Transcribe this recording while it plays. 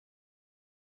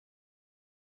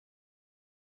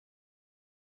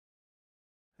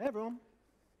Hey everyone.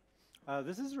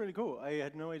 This is really cool. I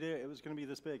had no idea it was going to be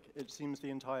this big. It seems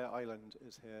the entire island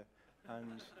is here,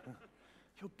 and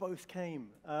you both came.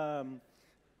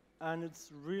 And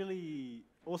it's really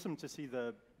awesome to see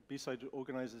the BSides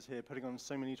organizers here putting on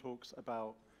so many talks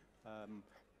about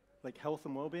like health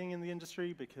and well-being in the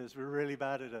industry, because we're really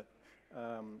bad at it,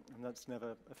 and that's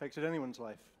never affected anyone's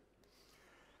life.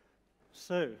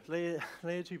 So, layer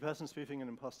 2 person spoofing and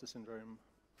imposter syndrome.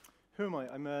 Who am I?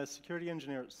 I'm a security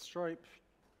engineer at Stripe.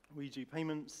 We do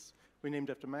payments. We're named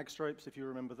after magstripes, if you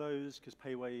remember those, because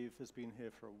PayWave has been here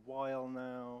for a while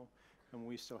now, and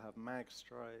we still have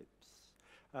magstripes.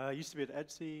 I used to be at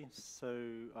Etsy, so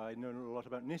I know a lot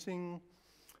about knitting.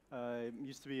 I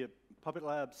used to be at Puppet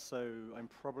Labs, so I'm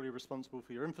probably responsible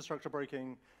for your infrastructure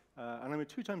breaking. And I'm a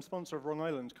 2-time sponsor of Wrong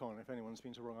Island Con, if anyone's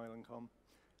been to Wrong Island Con.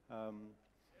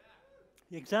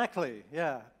 Exactly,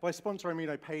 yeah. By sponsor, I mean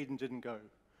I paid and didn't go.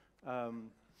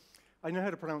 I know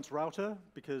how to pronounce router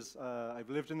because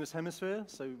I've lived in this hemisphere,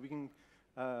 so we can.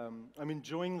 I'm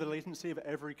enjoying the latency of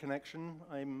every connection.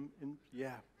 And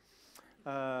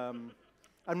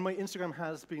my Instagram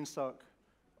has been stuck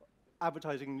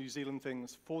advertising New Zealand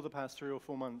things for the past 3 or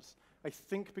 4 months. I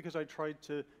think because I tried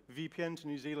to VPN to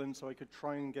New Zealand so I could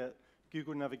try and get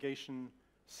Google navigation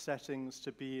settings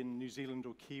to be in New Zealand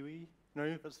or Kiwi.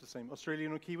 No, that's the same,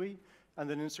 Australian or Kiwi. And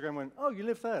then Instagram went, oh, you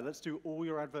live there, let's do all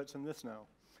your adverts in this now.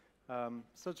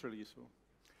 So that's really useful.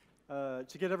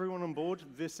 To get everyone on board,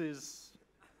 this is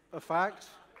a fact.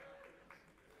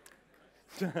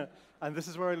 And this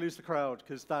is where I lose the crowd,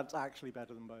 because that's actually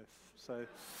better than both. So,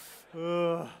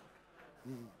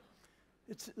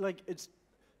 it's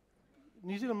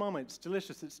New Zealand Marmite, it's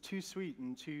delicious. It's too sweet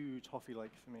and too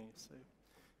toffee-like for me. So,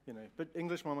 you know, but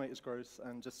English Marmite is gross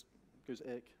and just goes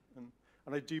ick.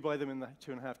 And I do buy them in the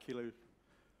 2.5 kilo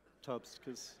tubs,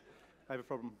 because I have a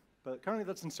problem. But currently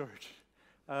that's in storage.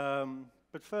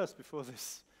 But first, before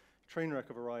this train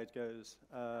wreck of a ride goes,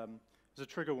 there's a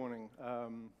trigger warning,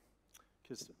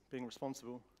 because being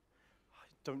responsible, I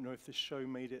don't know if this show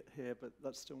made it here, but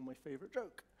that's still my favorite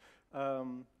joke.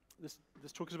 This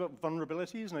talk is about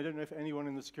vulnerabilities, and I don't know if anyone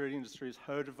in the security industry has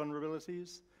heard of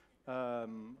vulnerabilities. I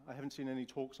haven't seen any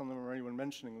talks on them or anyone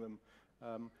mentioning them.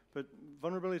 But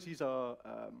vulnerabilities are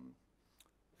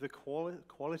the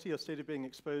quality or state of being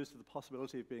exposed to the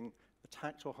possibility of being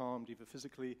attacked or harmed, either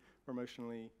physically or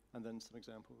emotionally, and then some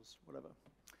examples, whatever.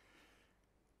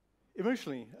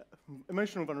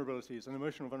 Emotional vulnerabilities and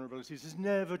emotional vulnerabilities is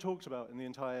never talked about in the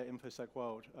entire InfoSec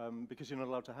world, because you're not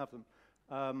allowed to have them.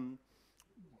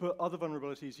 But other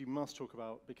vulnerabilities you must talk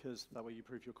about, because that way you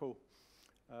prove you're cool.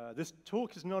 This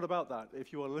talk is not about that.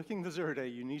 If you are looking for 0 day,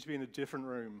 you need to be in a different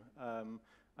room.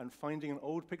 And finding an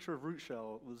old picture of root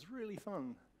shell was really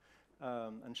fun,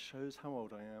 and shows how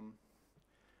old I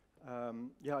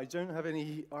am. Yeah, I don't have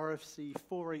any RFC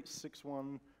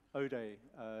 4861 O-Day.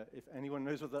 If anyone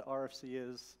knows what the RFC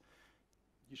is,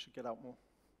 you should get out more.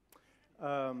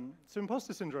 So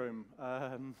imposter syndrome.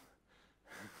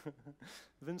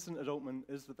 Vincent Adultman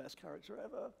is the best character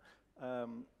ever.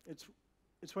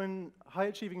 It's when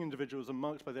high-achieving individuals are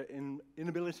marked by their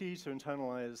inability to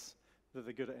internalize that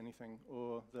they're good at anything,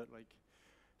 or that, like,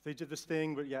 they did this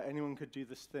thing, but yeah, anyone could do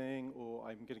this thing, or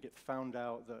I'm going to get found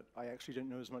out that I actually don't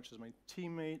know as much as my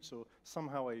teammates, or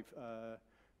somehow I've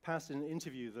passed an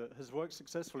interview that has worked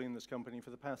successfully in this company for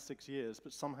the past 6 years,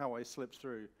 but somehow I slipped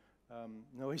through.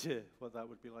 No idea what that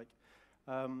would be like.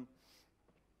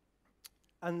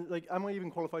 And, like, am I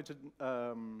even qualified to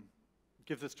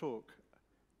give this talk?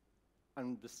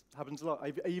 And this happens a lot.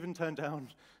 I even turned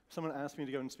down, someone asked me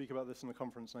to go and speak about this in a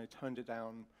conference, and I turned it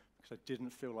down because I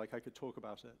didn't feel like I could talk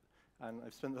about it. And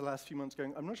I've spent the last few months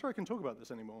going, I'm not sure I can talk about this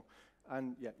anymore.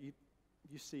 And yeah,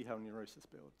 you see how neurosis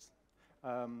builds.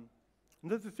 And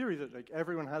there's the theory that, like,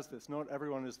 everyone has this. Not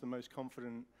everyone is the most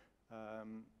confident,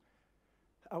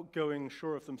 outgoing,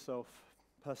 sure of themselves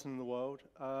person in the world.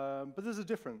 But there's a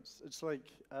difference. It's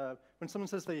like when someone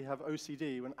says they have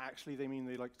OCD, when actually they mean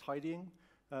they like tidying.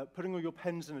 Putting all your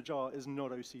pens in a jar is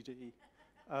not OCD.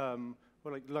 Or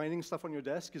like lining stuff on your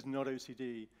desk is not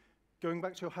OCD. Going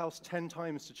back to your house 10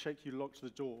 times to check you locked the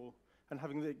door and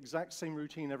having the exact same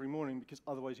routine every morning because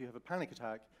otherwise you have a panic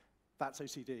attack, that's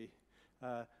OCD.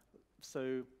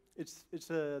 So it's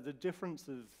the difference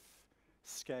of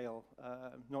scale.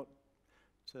 Not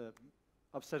to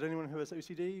upset anyone who has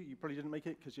OCD, you probably didn't make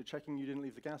it because you're checking you didn't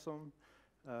leave the gas on.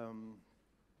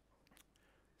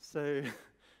 So.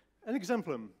 An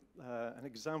example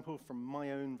from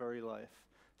my own very life.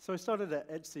 So I started at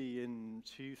Etsy in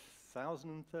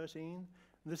 2013.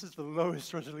 This is the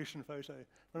lowest resolution photo.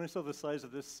 When I saw the size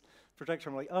of this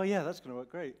projector, I'm like, oh yeah, that's going to work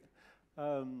great.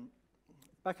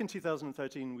 back in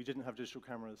 2013, we didn't have digital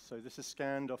cameras, so this is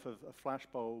scanned off of a flash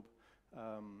bulb.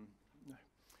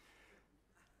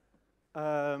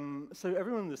 So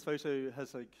everyone in this photo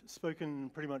has like spoken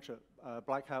pretty much at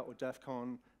Black Hat or DEF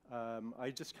CON.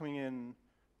 I just coming in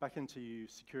back into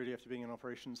security after being in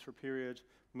operations for a period,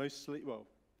 mostly, well,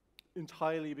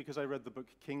 entirely because I read the book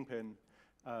Kingpin,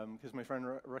 because my friend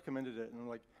recommended it, and I'm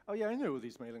like, oh yeah, I know all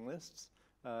these mailing lists.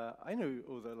 I know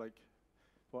all the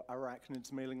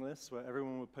Arachnid's mailing lists where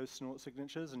everyone would post snort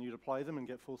signatures and you'd apply them and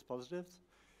get false positives.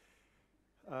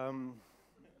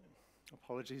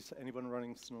 Apologies to anyone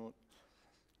running snort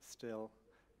still.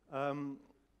 And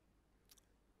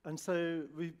so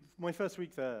my first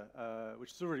week there,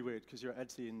 which is already weird because you're at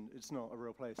Etsy and it's not a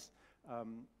real place,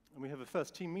 and we have a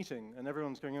first team meeting and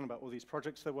everyone's going on about all these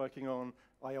projects they're working on.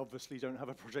 I obviously don't have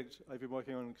a project I've been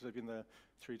working on because I've been there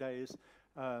 3 days.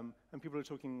 And people are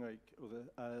talking like all the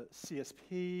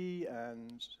CSP,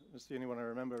 and that's the only one I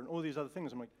remember, and all these other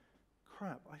things. I'm like,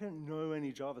 crap, I don't know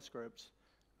any JavaScript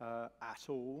at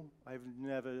all. I've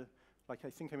never, like, I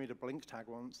think I made a blink tag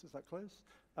once. Is that close?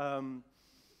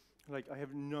 Like, I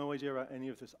have no idea about any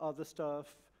of this other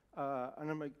stuff. And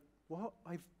I'm like, what?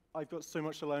 I've got so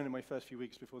much to learn in my first few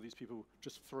weeks before these people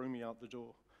just throw me out the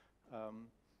door.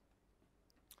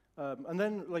 And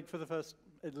then, like, for the first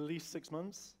at least 6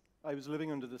 months, I was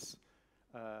living under this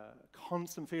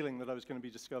constant feeling that I was going to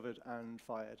be discovered and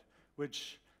fired,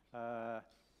 which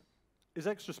is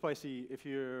extra spicy if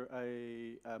you're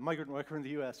a migrant worker in the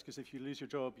US, because if you lose your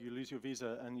job, you lose your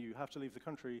visa, and you have to leave the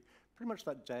country pretty much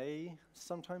that day.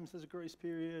 Sometimes there's a grace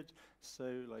period.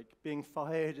 So, like, being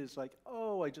fired is like,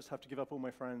 oh, I just have to give up all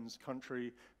my friends,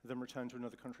 country, then return to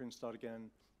another country and start again.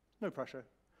 No pressure.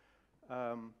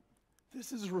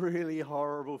 This is a really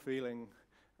horrible feeling.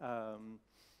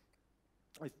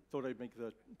 I thought I'd make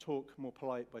the talk more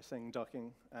polite by saying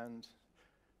ducking, and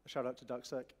a shout out to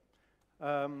DuckSec.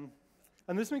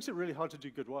 And this makes it really hard to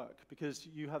do good work, because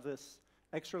you have this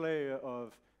extra layer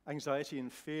of anxiety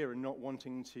and fear and not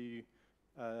wanting to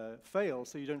fail,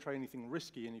 so you don't try anything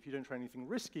risky. And if you don't try anything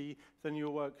risky, then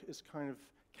your work is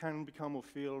can become or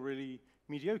feel really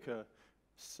mediocre.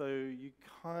 So you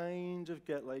kind of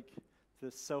get like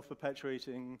this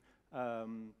self-perpetuating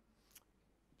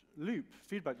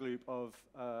feedback loop of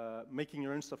making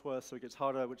your own stuff worse, so it gets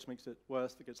harder, which makes it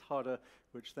worse, that gets harder,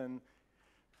 which then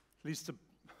leads to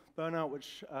burnout,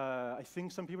 which I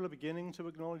think some people are beginning to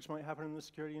acknowledge might happen in the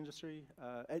security industry.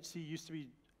 Etsy used to be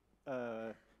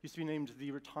named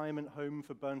the retirement home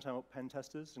for burnt-out pen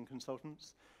testers and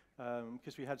consultants,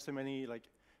 because we had so many like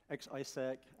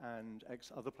ex-ISEC and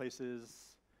ex-other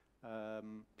places,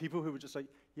 people who were just like,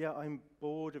 yeah, I'm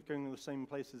bored of going to the same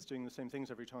places, doing the same things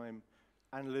every time,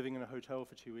 and living in a hotel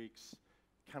for 2 weeks.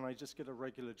 Can I just get a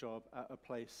regular job at a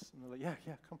place? And they're like, yeah,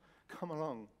 come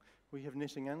along. We have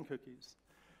knitting and cookies.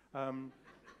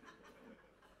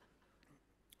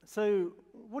 So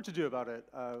what to do about it,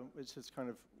 which is kind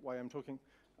of why I'm talking.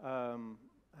 And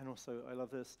also, I love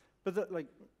this. But like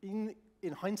in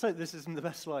hindsight, this isn't the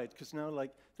best slide, because now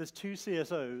like there's 2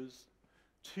 CSOs,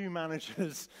 2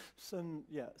 managers, so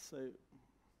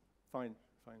fine.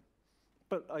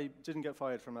 But I didn't get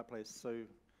fired from that place, so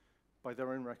by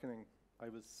their own reckoning, I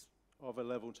was of a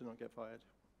level to not get fired.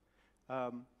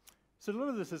 So a lot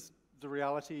of this is the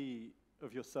reality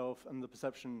of yourself and the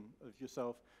perception of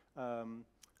yourself. Who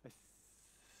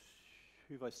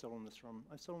have I stolen this from?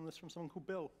 I've stolen this from someone called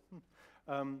Bill.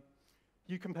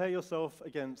 You compare yourself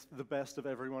against the best of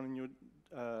everyone in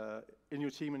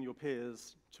your team and your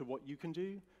peers to what you can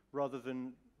do, rather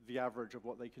than the average of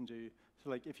what they can do. So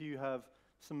like if you have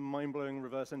some mind-blowing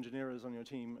reverse engineers on your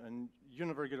team, and you're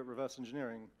not very good at reverse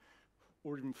engineering,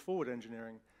 or even forward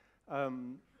engineering,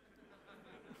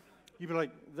 you'd be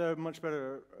like, they're much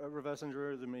better at reverse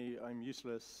engineer than me, I'm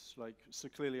useless, like, so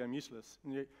clearly I'm useless.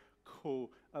 And you're like, cool.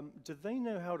 Do they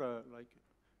know how to, like,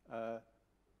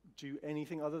 do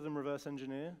anything other than reverse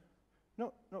engineer?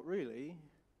 Not really.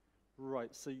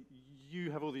 Right, so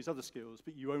you have all these other skills,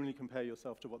 but you only compare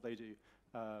yourself to what they do.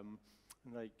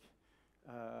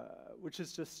 Which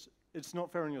is just, it's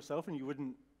not fair on yourself, and you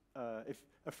wouldn't, if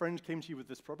a friend came to you with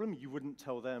this problem, you wouldn't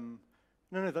tell them,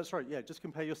 no, that's right, yeah, just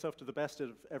compare yourself to the best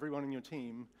of everyone in your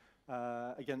team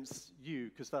against you,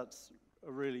 because that's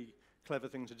a really clever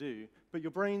thing to do. But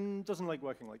your brain doesn't like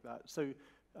working like that, so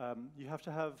you have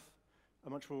to have a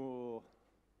much more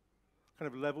kind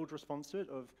of leveled response to it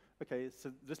of, okay,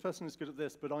 so this person is good at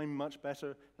this, but I'm much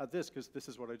better at this because this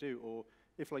is what I do. Or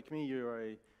if, like me, you're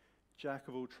a jack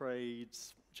of all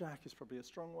trades, jack is probably a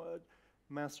strong word,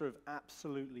 master of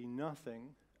absolutely nothing,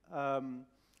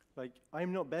 like,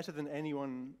 I'm not better than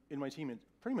anyone in my team at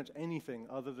pretty much anything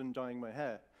other than dyeing my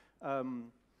hair.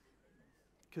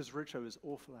 because Richo is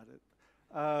awful at it.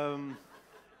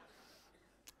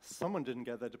 Someone didn't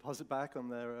get their deposit back on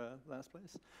their last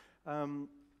place.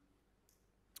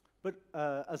 But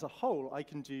as a whole, I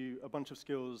can do a bunch of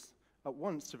skills at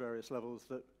once to various levels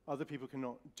that other people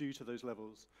cannot do to those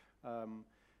levels.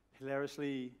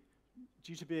 Hilariously,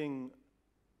 due to being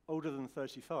older than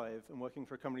 35 and working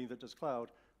for a company that does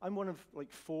cloud, I'm one of like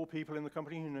 4 people in the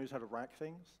company who knows how to rack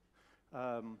things,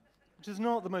 which is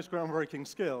not the most groundbreaking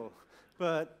skill,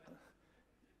 but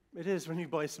it is when you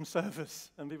buy some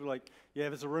servers and people are like, yeah,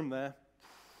 there's a room there.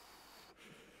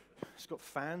 It's got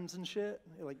fans and shit.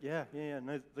 You're like, yeah,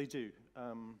 no, they do.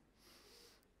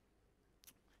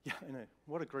 Yeah, I know.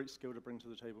 What a great skill to bring to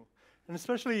the table. And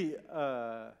especially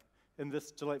in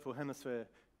this delightful hemisphere,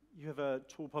 you have a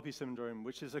tall poppy syndrome,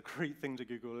 which is a great thing to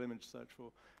Google image search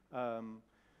for,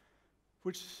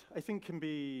 which I think can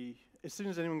be, as soon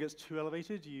as anyone gets too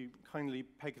elevated, you kindly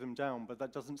peg them down, but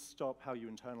that doesn't stop how you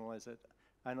internalize it.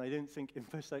 And I don't think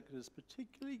infosec is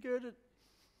particularly good at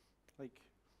like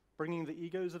bringing the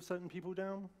egos of certain people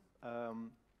down.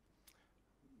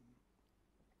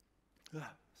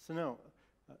 So now,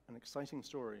 an exciting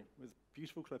story with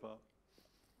beautiful clip art.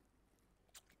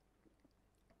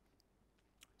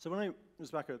 So when I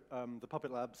was back at the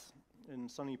Puppet Labs in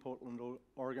sunny Portland,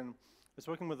 Oregon, I was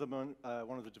working with one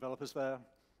of the developers there.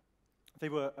 They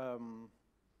were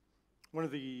one of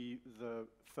the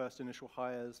first initial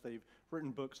hires. They've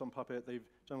written books on Puppet. They've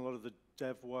done a lot of the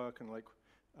dev work and like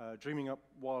dreaming up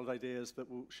wild ideas that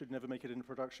should never make it into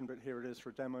production, but here it is for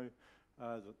a demo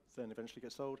that then eventually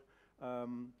gets sold.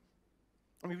 And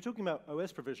we were talking about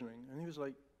OS provisioning, and he was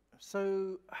like,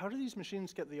 so how do these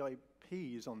machines get the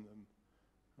IPs on them?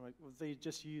 I'm like, well, they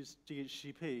just use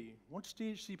DHCP. What's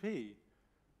DHCP?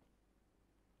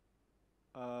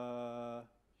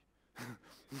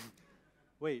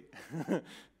 Wait.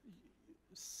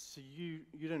 So you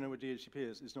don't know what DHCP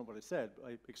is? It's not what I said.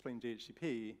 I explained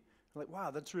DHCP. I'm like,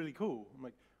 wow, that's really cool. I'm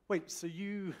like, wait, so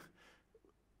you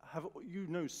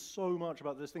know so much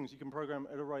about these things. You can program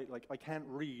at a rate, like I can't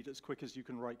read as quick as you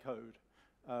can write code.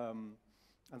 And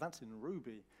that's in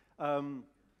Ruby.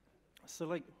 So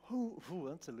like,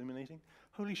 that's illuminating.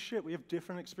 Holy shit, we have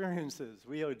different experiences.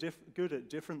 We are good at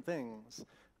different things.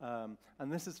 And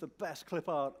this is the best clip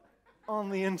art on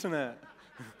the internet.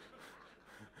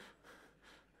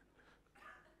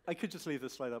 I could just leave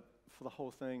this slide up for the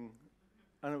whole thing,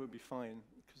 and it would be fine,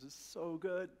 because it's so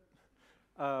good.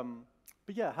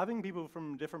 But yeah, having people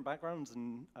from different backgrounds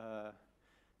and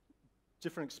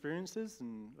different experiences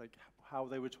and like how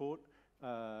they were taught.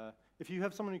 If you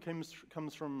have someone who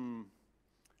comes from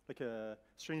like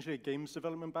strangely a games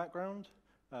development background,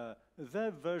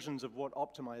 their versions of what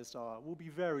optimized are will be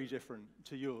very different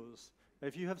to yours.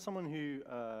 If you have someone who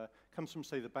comes from,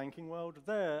 say, the banking world,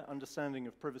 their understanding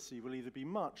of privacy will either be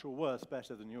much or worse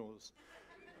better than yours.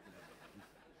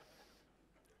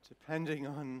 Depending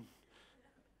on,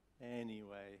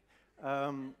 anyway.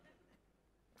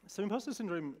 So imposter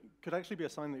syndrome could actually be a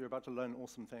sign that you're about to learn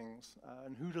awesome things.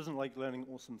 And who doesn't like learning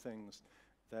awesome things?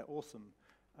 They're awesome.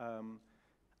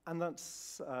 And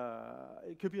that's,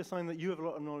 it could be a sign that you have a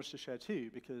lot of knowledge to share too,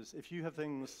 because if you have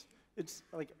things, it's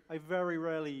like, I very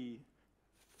rarely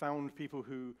found people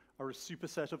who are a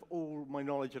superset of all my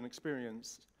knowledge and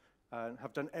experience and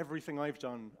have done everything I've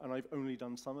done, and I've only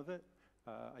done some of it.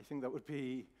 I think that would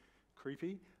be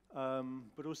creepy,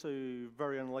 but also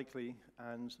very unlikely,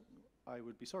 and I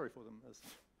would be sorry for them. There's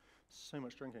so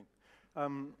much drinking.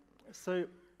 So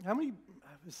how many,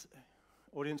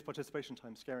 audience participation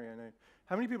time, scary, I know.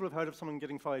 How many people have heard of someone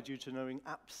getting fired due to knowing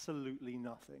absolutely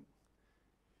nothing?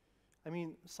 I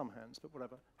mean, some hands, but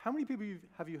whatever. How many people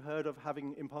have you heard of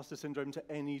having imposter syndrome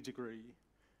to any degree?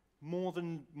 More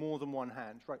than one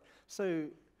hand, right? So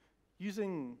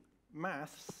using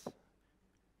maths,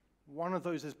 one of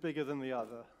those is bigger than the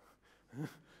other.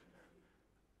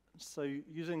 So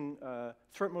using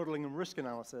threat modeling and risk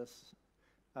analysis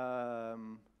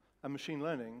and machine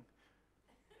learning,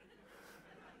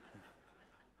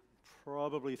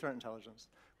 probably threat intelligence.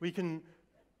 We can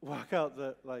work out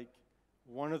that like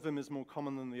one of them is more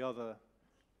common than the other,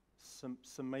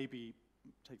 so maybe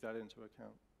take that into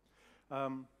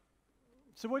account.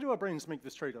 So why do our brains make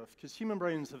this trade-off? Because human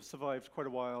brains have survived quite a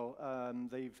while.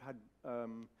 They've had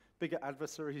bigger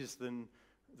adversaries than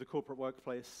the corporate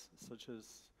workplace, such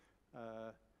as,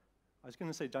 I was going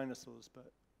to say dinosaurs,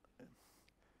 but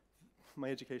my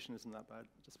education isn't that bad,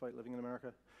 despite living in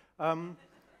America.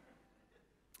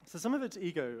 So some of it's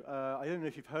ego. I don't know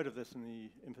if you've heard of this in the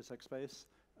infosec space.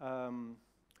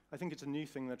 I think it's a new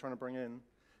thing they're trying to bring in.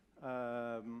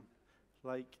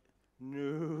 Like,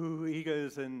 no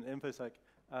egos in infosec.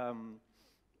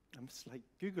 I'm just like,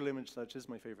 Google image search is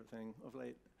my favorite thing of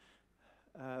late.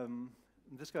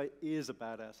 This guy is a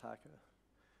badass hacker.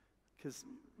 Because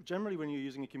generally when you're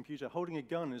using a computer, holding a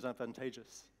gun is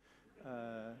advantageous.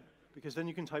 Because then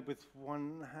you can type with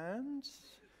one hand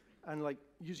and like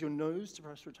use your nose to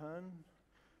press return.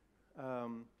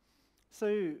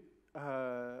 Infosec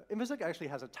actually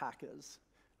has attackers.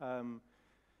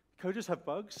 Coders have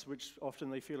bugs, which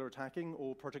often they feel are attacking,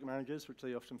 or project managers, which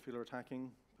they often feel are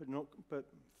attacking, but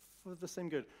for the same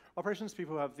good. Operations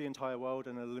people have the entire world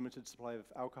and a limited supply of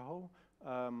alcohol,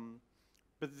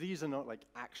 but these are not like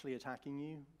actually attacking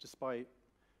you, despite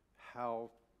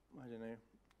how, I don't know,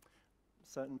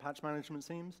 certain patch management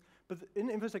seems. But in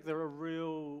InfoSec, there are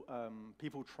real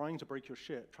people trying to break your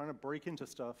shit, trying to break into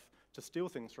stuff to steal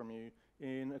things from you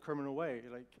in a criminal way.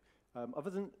 Like, other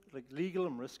than like legal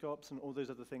and risk ops and all those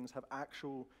other things have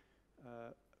actual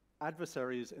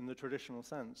adversaries in the traditional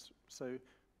sense. So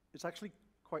it's actually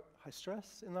quite high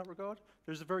stress in that regard.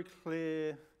 There's a very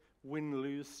clear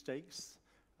win-lose stakes.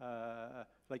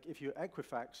 Like if you're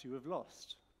Equifax, you have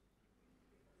lost.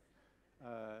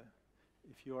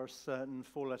 If you are a certain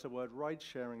four-letter word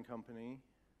ride-sharing company,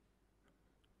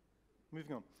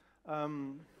 moving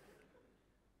on.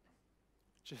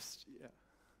 Just, yeah.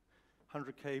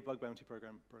 100K bug bounty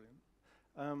program, brilliant.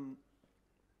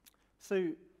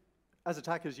 So as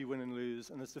attackers, you win and lose,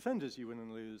 and as defenders, you win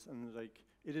and lose, and like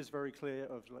it is very clear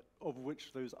of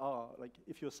which those are. Like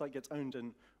if your site gets owned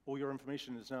and all your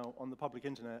information is now on the public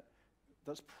internet,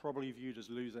 that's probably viewed as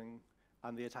losing,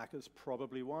 and the attackers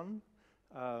probably won.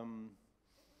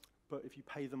 But if you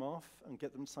pay them off and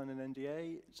get them to sign an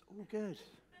NDA, it's all good.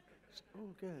 It's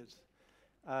all good.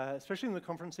 Especially in the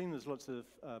conference scene, there's lots of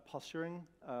posturing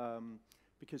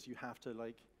because you have to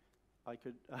like, I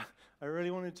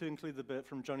really wanted to include the bit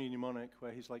from Johnny Mnemonic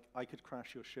where he's like, I could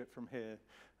crash your shit from here.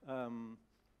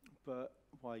 But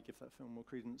why give that film more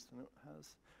credence than it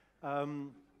has?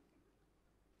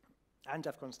 And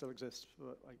DEF CON still exists,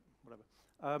 but like, whatever.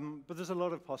 But there's a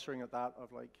lot of posturing at that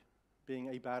of like being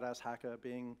a badass hacker,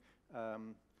 being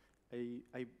a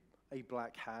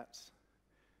black hat,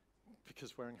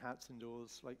 because wearing hats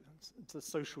indoors, like it's a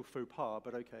social faux pas,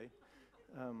 but okay.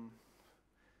 I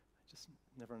just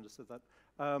never understood that.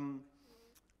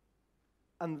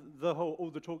 And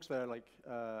all the talks there, like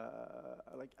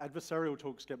adversarial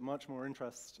talks get much more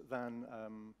interest than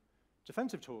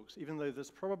defensive talks, even though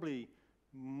there's probably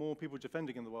more people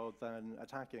defending in the world than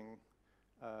attacking.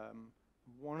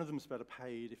 One of them's better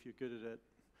paid if you're good at it.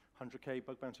 100K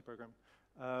bug bounty program.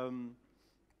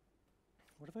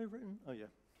 What have I written? Oh yeah.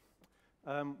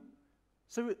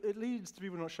 So it leads to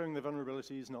people not showing their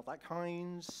vulnerabilities, not that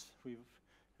kind.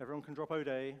 Everyone can drop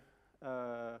O-Day.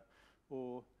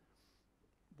 Or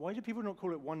why do people not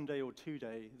call it 1 day or 2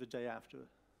 day the day after?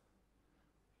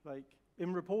 Like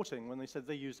in reporting, when they said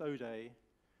they used O-Day,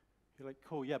 you're like,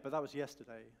 cool, yeah, but that was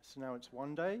yesterday. So now it's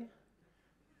 1 day.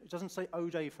 It doesn't say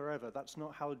O-Day forever. That's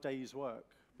not how days work.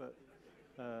 But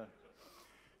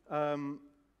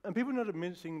and people not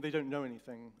admitting they don't know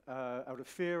anything out of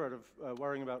fear, out of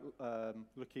worrying about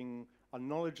looking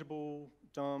unknowledgeable,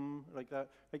 dumb, like that.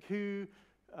 Like who,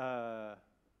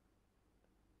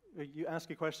 you ask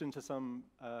a question to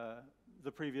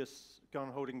the previous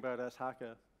gun-holding badass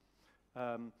hacker,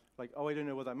 like, oh, I don't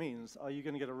know what that means. Are you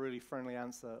going to get a really friendly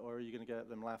answer, or are you going to get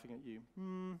them laughing at you?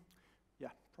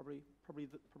 Yeah, probably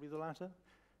the latter.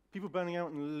 People burning out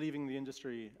and leaving the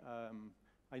industry.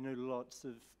 I know lots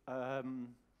of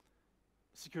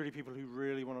security people who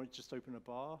really want to just open a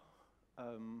bar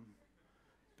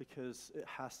because it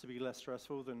has to be less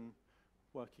stressful than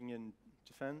working in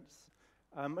defense.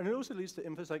 And it also leads to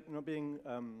InfoSec not being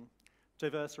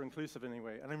diverse or inclusive in any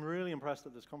way. And I'm really impressed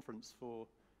at this conference for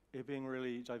it being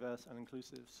really diverse and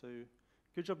inclusive. So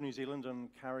good job, New Zealand, on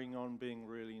carrying on being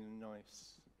really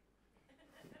nice.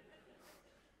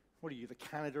 What are you, the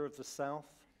Canada of the South?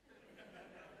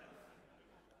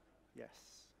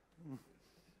 Yes.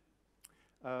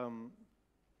 So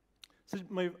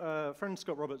my friend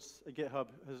Scott Roberts at GitHub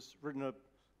has written a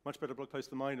much better blog post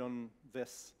than mine on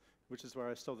this, which is where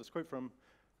I stole this quote from.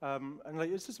 And like,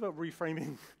 it's just about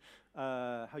reframing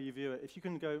how you view it. If you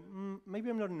can go, maybe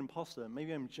I'm not an imposter,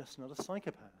 maybe I'm just not a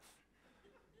psychopath.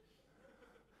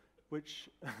 Which,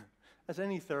 as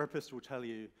any therapist will tell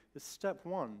you, is step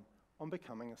one on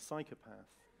becoming a psychopath.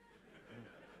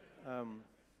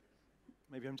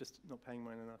 Maybe I'm just not paying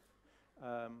mine enough.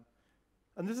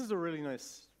 And this is a really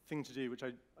nice thing to do, which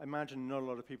I imagine not a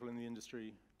lot of people in the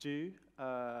industry do.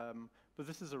 But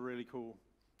this is a really cool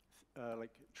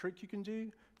like trick you can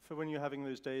do for when you're having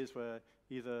those days where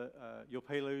either your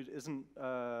payload isn't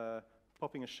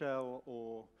popping a shell,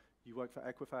 or you work for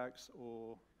Equifax,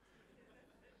 or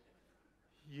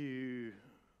you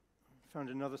found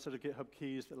another set of GitHub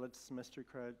keys that led to some S3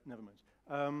 cred, never mind.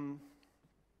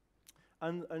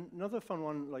 And another fun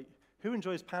one, like, who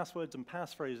enjoys passwords and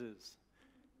passphrases?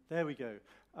 There we go.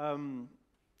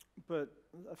 But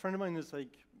a friend of mine is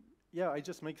like, yeah, I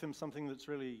just make them something that's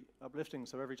really uplifting,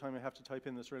 so every time I have to type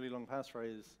in this really long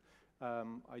passphrase,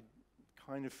 I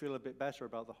kind of feel a bit better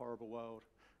about the horrible world.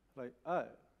 Like, oh,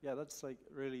 yeah, that's like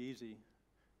really easy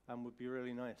and would be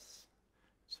really nice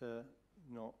to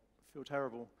not feel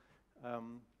terrible.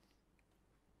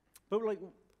 But like,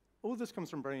 all this comes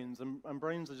from brains, and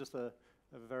brains are just a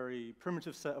very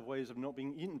primitive set of ways of not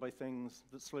being eaten by things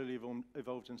that slowly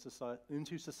evolved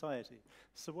into society.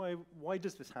 So why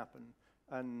does this happen?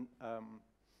 And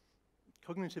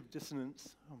cognitive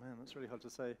dissonance, oh man, that's really hard to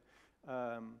say,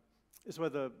 is where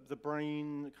the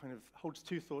brain kind of holds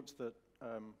two thoughts that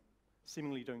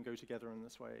seemingly don't go together in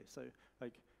this way. So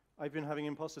like, I've been having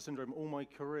imposter syndrome all my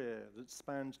career that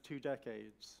spanned 2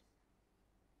 decades.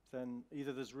 Then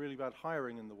either there's really bad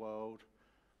hiring in the world,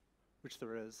 which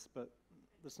there is, but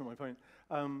that's not my point,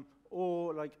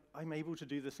 or like, I'm able to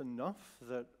do this enough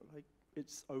that like,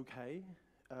 it's okay.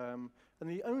 And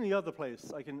the only other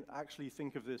place I can actually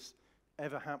think of this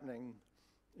ever happening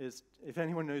is, if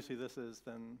anyone knows who this is,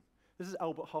 then this is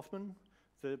Albert Hofmann,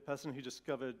 the person who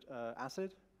discovered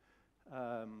acid,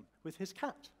 with his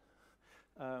cat.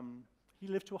 He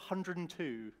lived to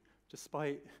 102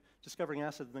 despite discovering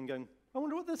acid and then going, I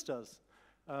wonder what this does.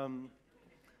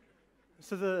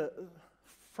 So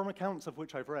from accounts of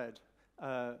which I've read,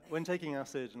 when taking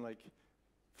acid and like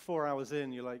 4 hours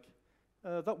in, you're like,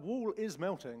 that wall is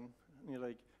melting. And you're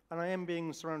like, and I am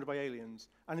being surrounded by aliens.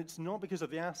 And it's not because of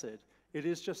the acid. It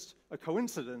is just a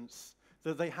coincidence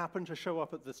that they happen to show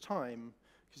up at this time.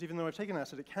 Because even though I've taken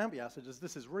acid, it can't be acid, as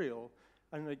this is real.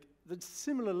 And like, there's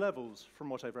similar levels, from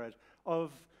what I've read,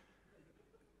 of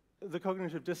the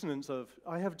cognitive dissonance of,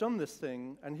 I have done this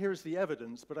thing, and here is the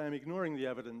evidence, but I am ignoring the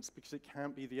evidence because it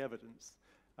can't be the evidence.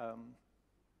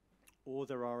 Or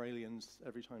there are aliens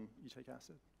every time you take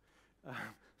acid.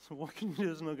 So what can you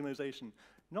do as an organization?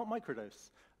 Not microdose.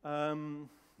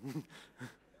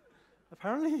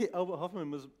 Apparently, Albert Hofmann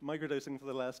was microdosing for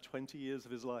the last 20 years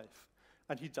of his life,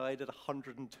 and he died at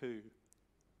 102.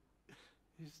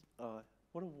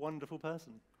 What a wonderful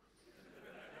person.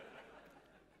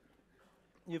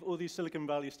 You have all these Silicon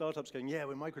Valley startups going, yeah,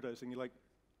 we're microdosing. You're like,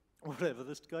 whatever,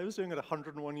 this guy was doing it at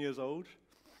 101 years old.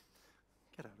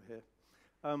 Get out of here.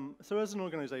 So as an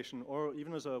organization, or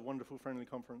even as a wonderful, friendly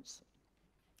conference,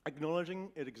 acknowledging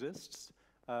it exists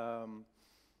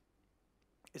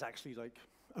is actually like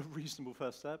a reasonable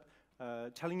first step.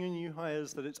 Telling your new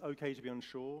hires that it's okay to be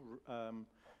unsure,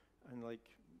 and like,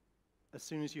 as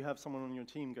soon as you have someone on your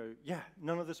team go, yeah,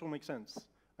 none of this will make sense,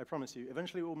 I promise you.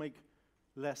 Eventually it will make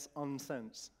less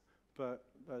unsense, but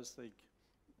as like,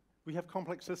 we have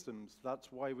complex systems. That's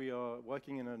why we are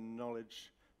working in a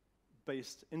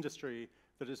knowledge-based industry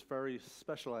that is very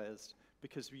specialized,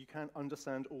 because you can't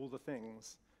understand all the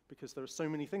things, because there are so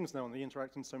many things now and they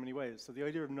interact in so many ways. So the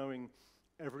idea of knowing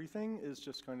everything is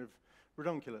just kind of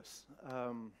redonkulous.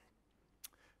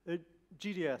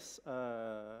 GDS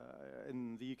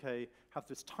in the UK have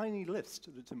this tiny list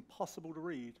that's impossible to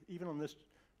read, even on this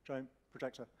giant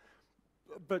projector.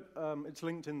 But it's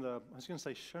linked in the, I was going to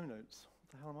say show notes.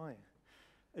 What the hell am I?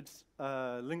 It's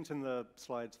linked in the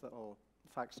slides that I'll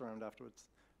fax around afterwards.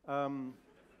 And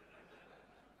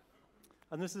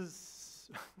this is,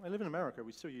 I live in America,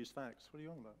 we still use fax. What are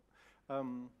you on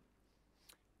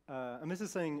about? And this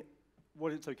is saying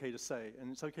what it's okay to say.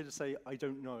 And it's okay to say, I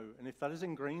don't know. And if that is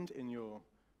ingrained in your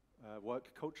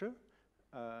work culture,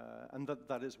 and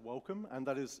that is welcome, and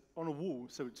that is on a wall,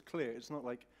 so it's clear. It's not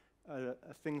like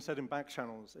a thing said in back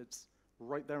channels. It's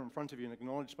right there in front of you and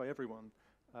acknowledged by everyone.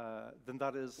 Then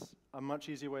that is a much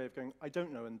easier way of going, I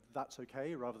don't know, and that's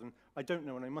okay, rather than, I don't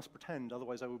know, and I must pretend,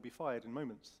 otherwise I will be fired in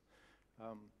moments.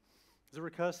 There's a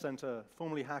Recurse Center,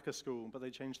 formerly Hacker School, but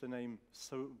they changed the name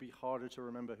so it would be harder to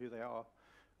remember who they are.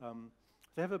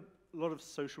 They have a lot of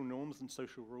social norms and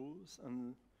social rules,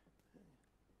 and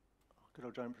good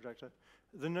old giant projector.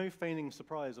 The no feigning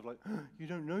surprise of like, you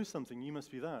don't know something, you must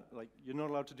be that. Like, you're not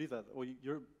allowed to do that, or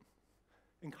you're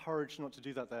encouraged not to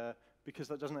do that there, because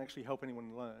that doesn't actually help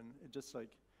anyone learn. It just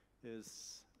like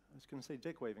is, I was going to say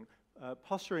dick waving,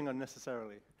 posturing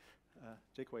unnecessarily,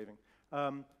 dick waving.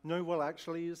 No well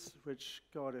actuallys, which,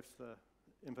 God, if the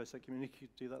infosec community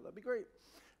could do that, that'd be great.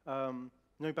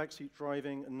 No backseat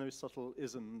driving, and no subtle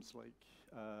isms like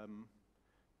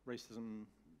racism,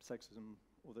 sexism,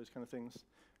 all those kind of things.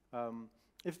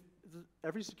 If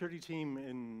every security team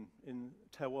in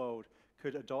Tech World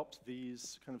could adopt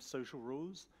these kind of social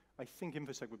rules, I think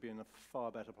infosec would be in a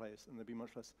far better place, and there'd be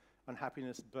much less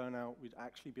unhappiness, burnout. We'd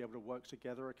actually be able to work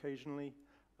together occasionally.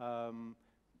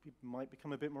 We might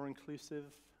become a bit more inclusive.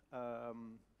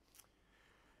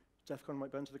 DEF CON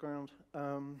might burn to the ground.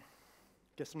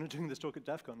 Guess I'm not doing this talk at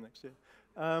DEF CON next year.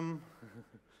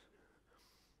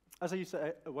 As I used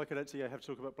to work at Etsy, I have to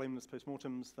talk about blameless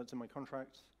postmortems. That's in my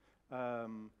contract.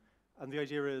 And the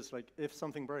idea is, like, if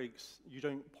something breaks, you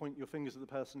don't point your fingers at the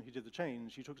person who did the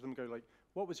change. You talk to them and go, like,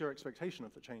 what was your expectation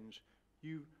of the change?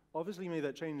 You obviously made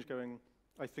that change going,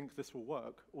 I think this will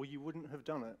work, or you wouldn't have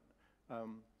done it.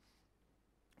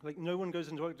 Like, no one goes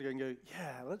into work today and go,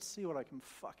 yeah, let's see what I can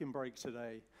fucking break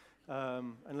today.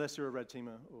 Unless you're a red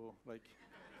teamer, or, like,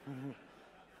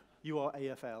 you are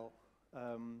AFL.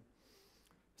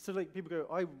 So, like, people go,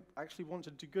 I actually want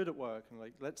to do good at work, and,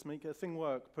 like, let's make a thing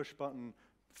work, push button,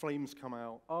 flames come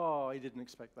out. Oh, I didn't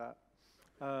expect that.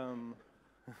 Yeah,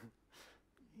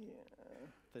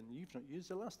 then you've not used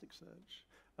Elasticsearch.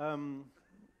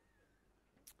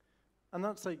 And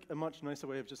that's, like, a much nicer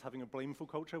way of just having a blameful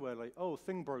culture where, like, oh,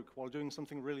 thing broke while doing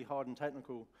something really hard and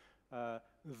technical that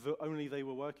only they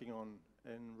were working on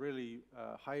in really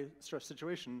high-stress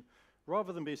situation.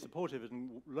 Rather than be supportive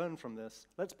and learn from this,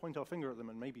 let's point our finger at them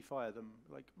and maybe fire them.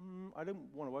 Like, I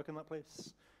don't want to work in that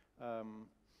place.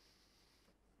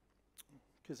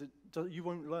 Because you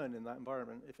won't learn in that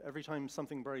environment. If every time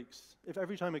something breaks, if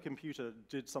every time a computer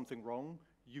did something wrong,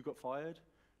 you got fired,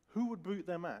 who would boot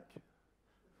their Mac?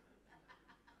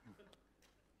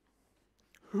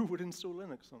 Who would install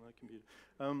Linux on their computer?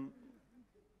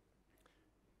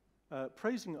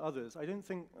 Praising others, I don't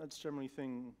think that's generally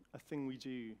a thing we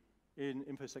do in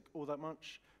InfoSec all that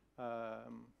much,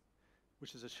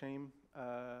 which is a shame.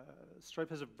 Stripe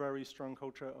has a very strong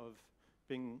culture of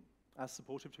being as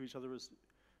supportive to each other as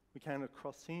we can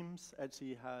across teams.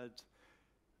 Etsy had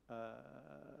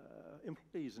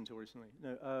employees until recently.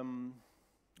 No,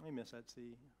 I miss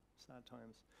Etsy, sad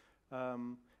times.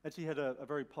 Etsy had a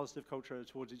very positive culture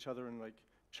towards each other, and like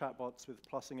chatbots with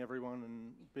plussing everyone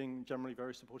and being generally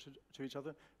very supportive to each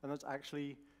other. And that's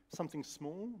actually something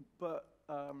small, but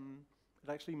it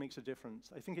actually makes a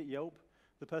difference. I think at Yelp,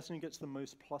 the person who gets the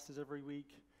most pluses every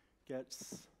week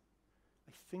gets,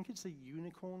 I think it's a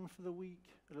unicorn for the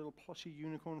week, a little plushy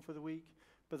unicorn for the week,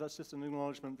 but that's just an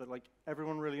acknowledgement that, like,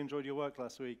 everyone really enjoyed your work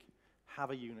last week,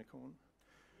 have a unicorn.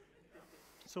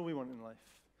 That's all we want in life.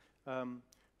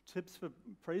 Tips for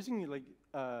praising, like,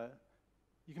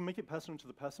 you can make it personal to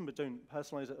the person, but don't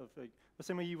personalize it. The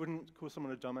same way you wouldn't call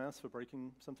someone a dumbass for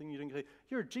breaking something. You don't say,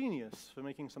 you're a genius for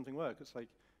making something work. It's like,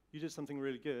 you did something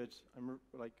really good.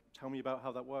 Like, tell me about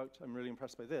how that worked. I'm really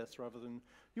impressed by this, rather than,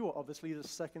 you are obviously the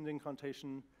second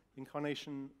incarnation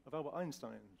of Albert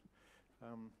Einstein.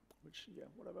 Which, yeah,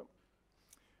 whatever.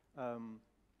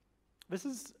 This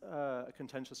is a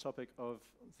contentious topic of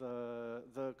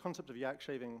the concept of yak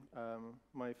shaving.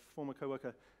 My former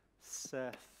coworker,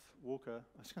 Seth Walker,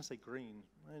 I was going to say Green.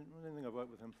 I don't think I've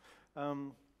worked with him.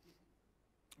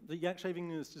 The yak shaving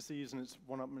is disease and it's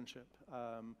one-upmanship.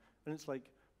 And it's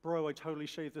like, bro, I totally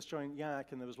shaved this giant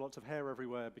yak and there was lots of hair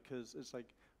everywhere, because it's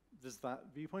like, there's that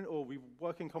viewpoint, or we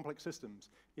work in complex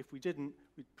systems. If we didn't,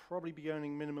 we'd probably be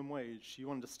earning minimum wage. You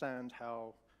understand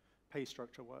how pay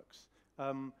structure works.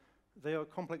 They are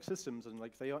complex systems and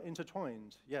like they are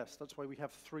intertwined. Yes, that's why we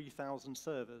have 3,000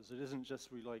 servers. It isn't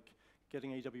just we like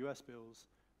getting AWS bills.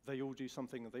 They all do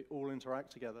something and they all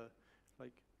interact together.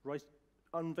 Like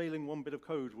unveiling one bit of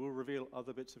code will reveal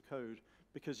other bits of code,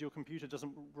 because your computer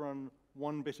doesn't run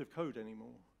one bit of code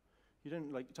anymore. You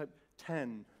don't like type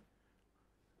 10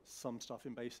 some stuff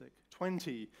in BASIC,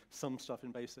 20 some stuff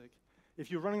in BASIC.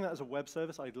 If you're running that as a web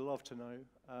service, I'd love to know.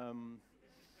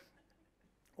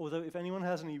 Although if anyone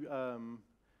has any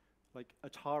like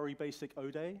Atari Basic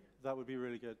O-Day, that would be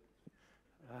really good.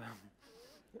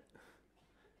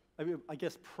 I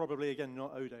guess probably, again,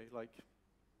 not O-Day, like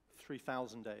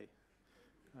 3000 day.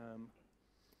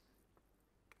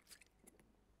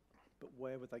 But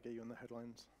where would that get you in the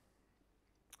headlines?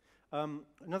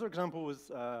 Another example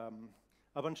was a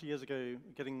bunch of years ago,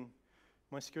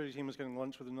 my security team was getting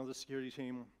lunch with another security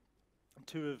team.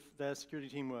 Two of their security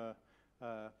team were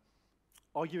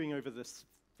arguing over this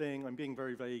thing. I'm being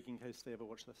very vague in case they ever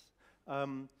watch this.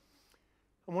 And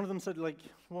one of them said, like,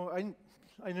 well,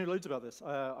 I know loads about this.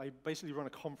 I basically run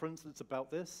a conference that's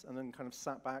about this, and then kind of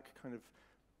sat back kind of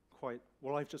quite,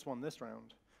 well, I've just won this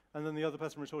round. And then the other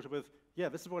person retorted with, yeah,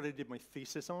 this is what I did my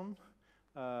thesis on.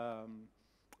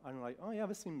 I'm like, oh yeah,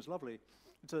 this seems lovely.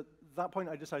 So at that point,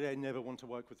 I decided I never want to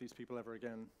work with these people ever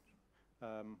again.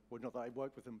 Well, not that I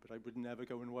work with them, but I would never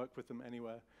go and work with them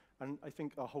anywhere. And I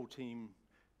think our whole team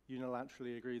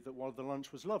unilaterally agreed that while the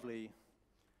lunch was lovely,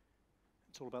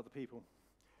 It's all about the people.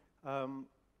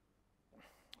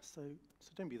 So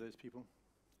don't be those people.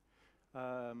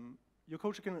 Your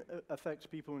culture can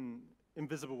affect people in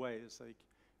invisible ways. Like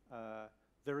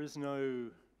there is no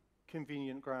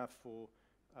convenient graph for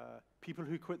people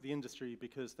who quit the industry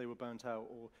because they were burnt out,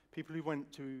 or people who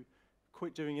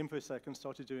quit doing infosec and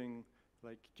started doing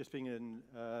like just being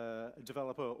a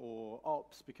developer or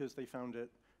ops because they found it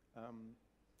a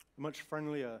much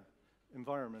friendlier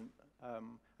environment.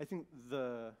 I think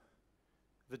the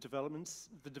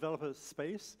developer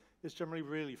space is generally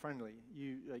really friendly.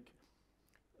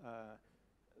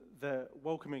 They're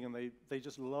welcoming, and they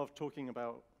just love talking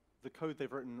about the code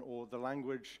they've written or the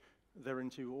language they're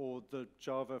into or the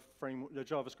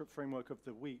JavaScript framework of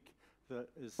the week that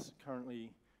is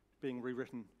currently being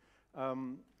rewritten.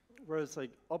 Whereas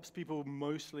like ops people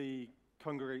mostly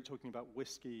congregate talking about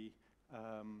whiskey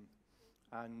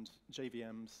and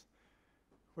JVMs.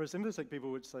 Whereas infosec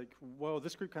people, it's like, well,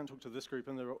 this group can't talk to this group,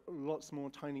 and there are lots more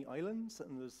tiny islands,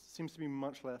 and there seems to be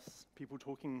much less people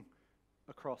talking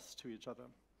across to each other.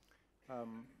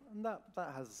 And that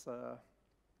has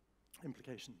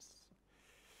implications.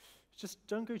 Just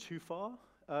don't go too far.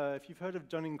 If you've heard of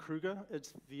Dunning-Kruger,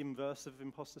 it's the inverse of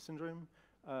imposter syndrome,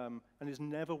 and is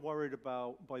never worried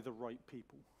about by the right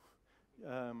people.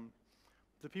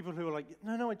 The people who are like,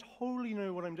 no, I totally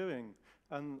know what I'm doing,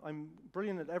 and I'm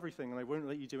brilliant at everything, and I won't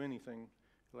let you do anything.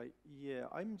 Like, yeah,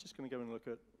 I'm just going to go and look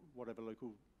at whatever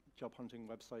local job hunting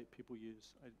website people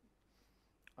use.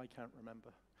 I can't remember.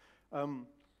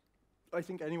 I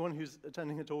think anyone who's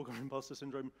attending a talk on imposter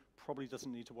syndrome probably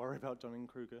doesn't need to worry about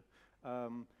Dunning-Kruger.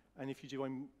 And if you do,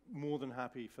 I'm more than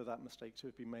happy for that mistake to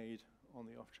have been made on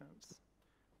the off chance.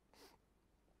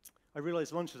 I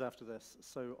realize lunch is after this,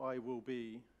 so I will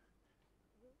be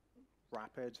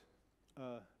rapid,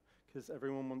 because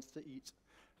everyone wants to eat.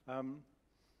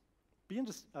 Be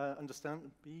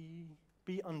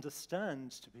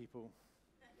understand to people.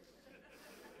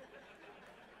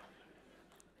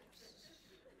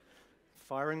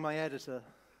 Firing my editor.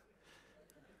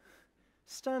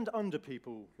 Stand under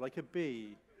people like a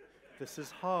bee. This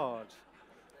is hard.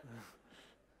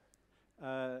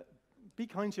 Be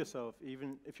kind to yourself,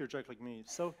 even if you're a jerk like me.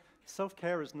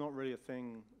 Self-care is not really a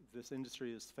thing this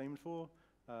industry is famed for.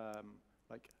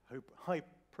 Like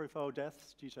high-profile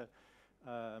deaths due to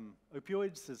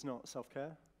opioids is not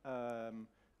self-care.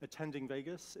 Attending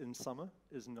Vegas in summer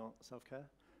is not self-care.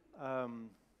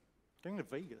 Going to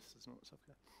Vegas is not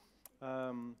self-care.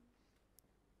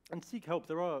 And seek help.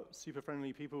 There are super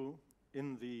friendly people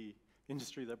in the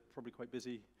industry that are probably quite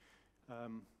busy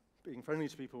being friendly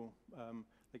to people.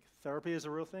 Like therapy is a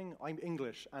real thing. I'm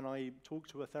English and I talk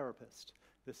to a therapist.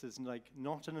 This is like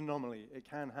not an anomaly. It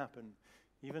can happen.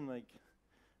 Even like,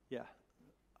 yeah,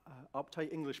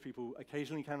 uptight English people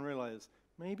occasionally can realize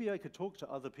maybe I could talk to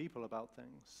other people about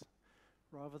things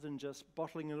rather than just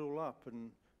bottling it all up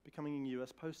and becoming a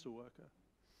US postal worker.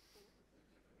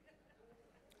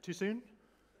 Too soon?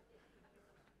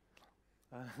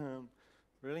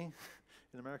 Really?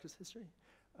 In America's history?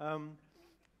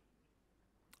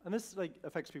 And this like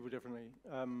affects people differently.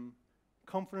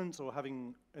 Confidence or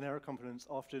having an air of confidence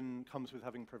often comes with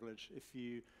having privilege. If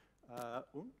you,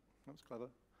 oh, that was clever.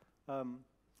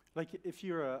 Like if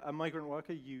you're a migrant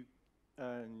worker, you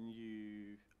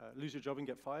lose your job and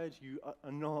get fired, you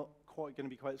are not quite going to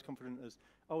be quite as confident as,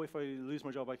 oh, if I lose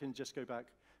my job, I can just go back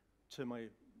to my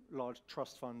large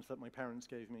trust fund that my parents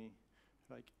gave me.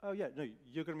 Like, oh yeah, no,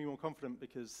 you're going to be more confident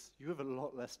because you have a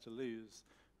lot less to lose.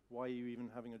 Why are you even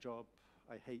having a job?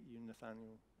 I hate you,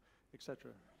 Nathaniel,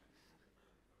 etc.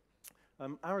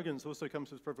 Arrogance also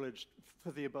comes with privilege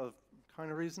for the above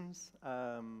kind of reasons.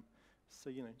 So,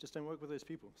 you know, just don't work with those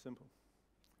people, simple.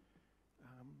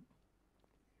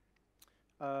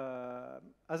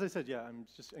 As I said, yeah, I'm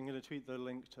going to tweet the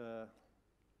link to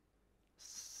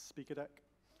Speaker Deck,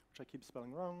 which I keep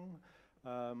spelling wrong.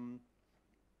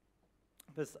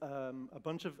 There's a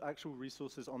bunch of actual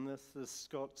resources on this. There's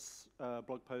Scott's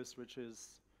blog post, which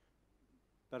is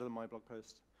better than my blog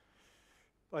post.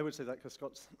 I would say that because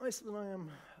Scott's nicer than I am.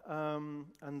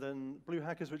 And then Blue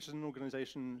Hackers, which is an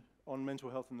organization on mental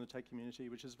health in the tech community,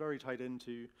 which is very tied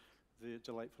into the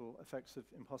delightful effects of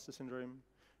imposter syndrome.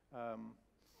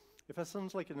 If that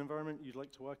sounds like an environment you'd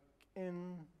like to work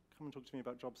in, come and talk to me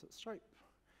about jobs at Stripe.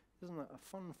 Isn't that a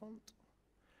fun font?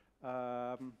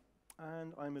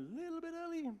 And I'm a little bit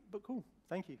early, but cool.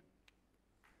 Thank you.